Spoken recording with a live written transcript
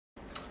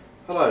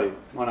Hello,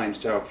 my name's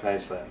Darrell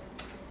Kaesler.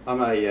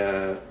 I'm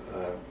a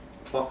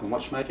clock and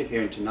watchmaker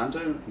here in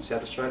Tanundu in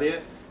South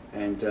Australia,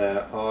 and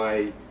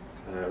I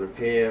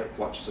repair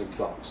watches and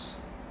clocks.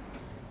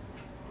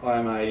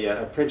 I'm a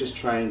apprentice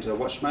trained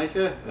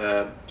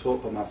watchmaker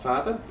taught by my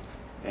father,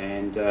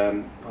 and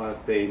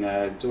I've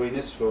been doing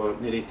this for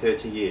nearly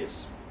 30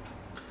 years.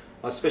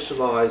 I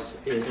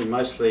specialise in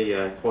mostly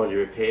quality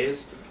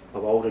repairs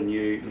of old and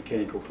new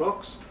mechanical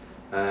clocks.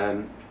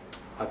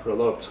 I put a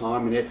lot of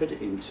time and effort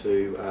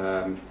into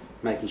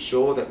making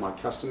sure that my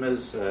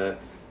customers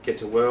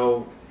get a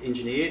well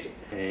engineered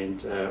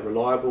and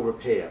reliable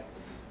repair,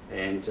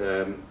 and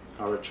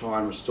I will try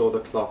and restore the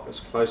clock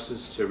as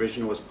close to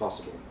original as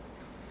possible.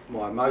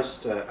 My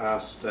most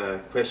asked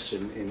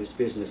question in this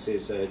business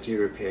is, do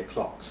you repair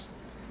clocks?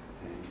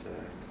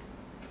 And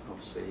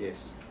obviously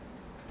yes.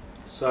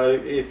 So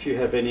if you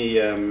have any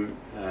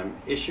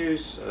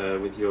issues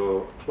with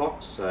your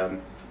clocks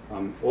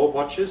or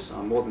watches,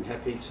 I'm more than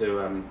happy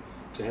to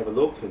have a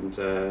look and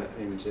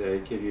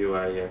give you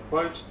a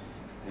quote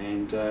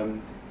and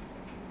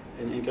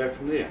go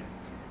from there.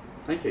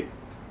 Thank you.